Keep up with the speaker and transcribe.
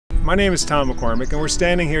My name is Tom McCormick, and we're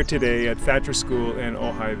standing here today at Thacher School in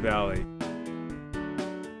Ojai Valley.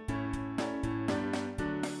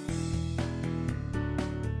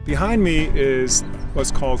 Behind me is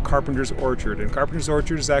what's called Carpenter's Orchard, and Carpenter's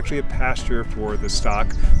Orchard is actually a pasture for the stock,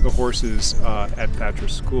 the horses at Thacher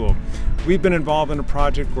School. We've been involved in a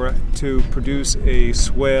project to produce a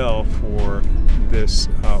swale for this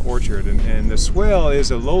orchard, and the swale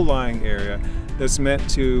is a low-lying area that's meant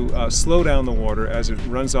to slow down the water as it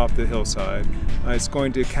runs off the hillside. It's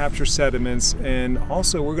going to capture sediments, and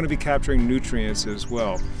also we're going to be capturing nutrients as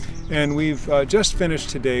well. And we've just finished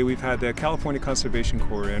today. We've had the California Conservation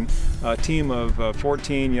Corps in, a team of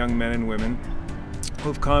 14 young men and women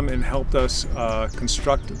who've come and helped us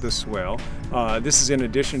construct the swale. This is in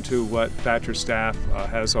addition to what Thacher staff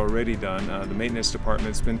has already done. The maintenance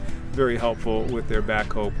department's been very helpful with their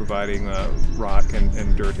backhoe, providing rock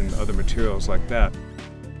and dirt and other materials like that.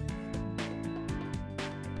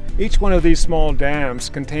 Each one of these small dams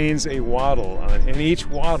contains a wattle, and each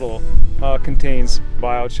wattle contains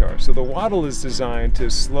biochar. So the wattle is designed to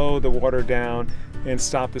slow the water down and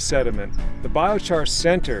stop the sediment. The biochar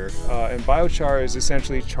center, and biochar is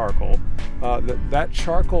essentially charcoal, that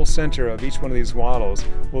charcoal center of each one of these wattles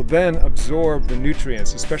will then absorb the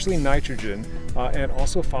nutrients, especially nitrogen and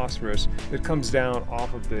also phosphorus, that comes down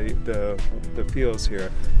off of the fields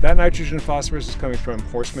here. That nitrogen and phosphorus is coming from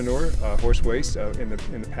horse manure, horse waste in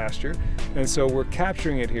the pasture, and so we're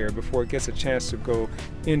capturing it here before it gets a chance to go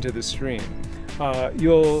into the stream.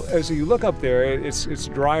 As you look up there, it's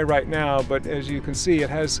dry right now, but as you can see, it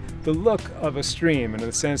has the look of a stream in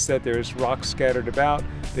the sense that there's rocks scattered about.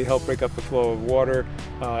 They help break up the flow of water,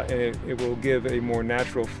 and it will give a more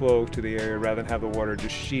natural flow to the area rather than have the water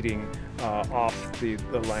just sheeting off the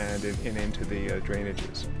land and into the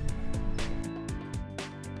drainages.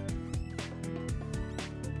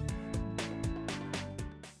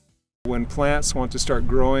 When plants want to start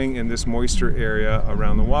growing in this moisture area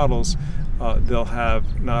around the wattles, they'll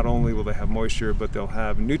have, not only will they have moisture, but they'll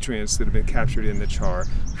have nutrients that have been captured in the char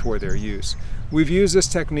for their use. We've used this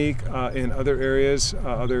technique in other areas,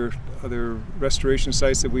 other restoration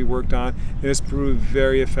sites that we worked on, and it's proved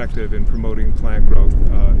very effective in promoting plant growth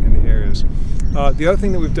in the areas. The other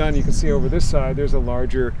thing that we've done, you can see over this side, there's a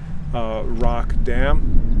larger rock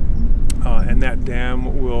dam. And that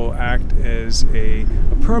dam will act as a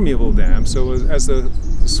permeable dam. So as the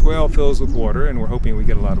swale fills with water, and we're hoping we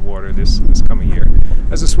get a lot of water this coming year,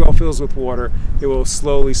 as the swale fills with water, it will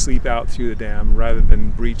slowly seep out through the dam rather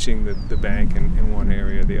than breaching the bank in one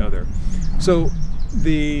area or the other. So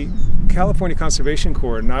the California Conservation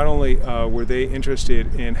Corps, not only were they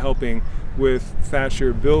interested in helping with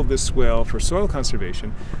Thacher build this swale for soil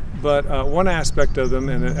conservation, but one aspect of them,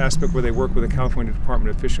 and an aspect where they work with the California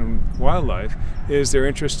Department of Fish and Wildlife, is they're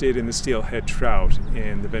interested in the steelhead trout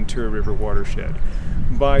in the Ventura River watershed.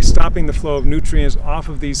 By stopping the flow of nutrients off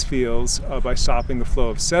of these fields, by stopping the flow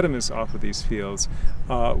of sediments off of these fields,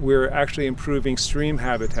 we're actually improving stream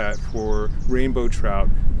habitat for rainbow trout,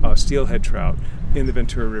 steelhead trout, in the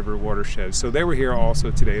Ventura River watershed. So they were here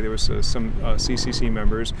also today. There was some CCC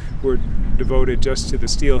members who were devoted just to the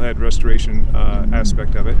steelhead restoration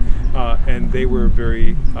aspect of it, and they were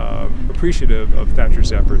very appreciative of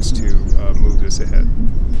Thacher's efforts to move this ahead.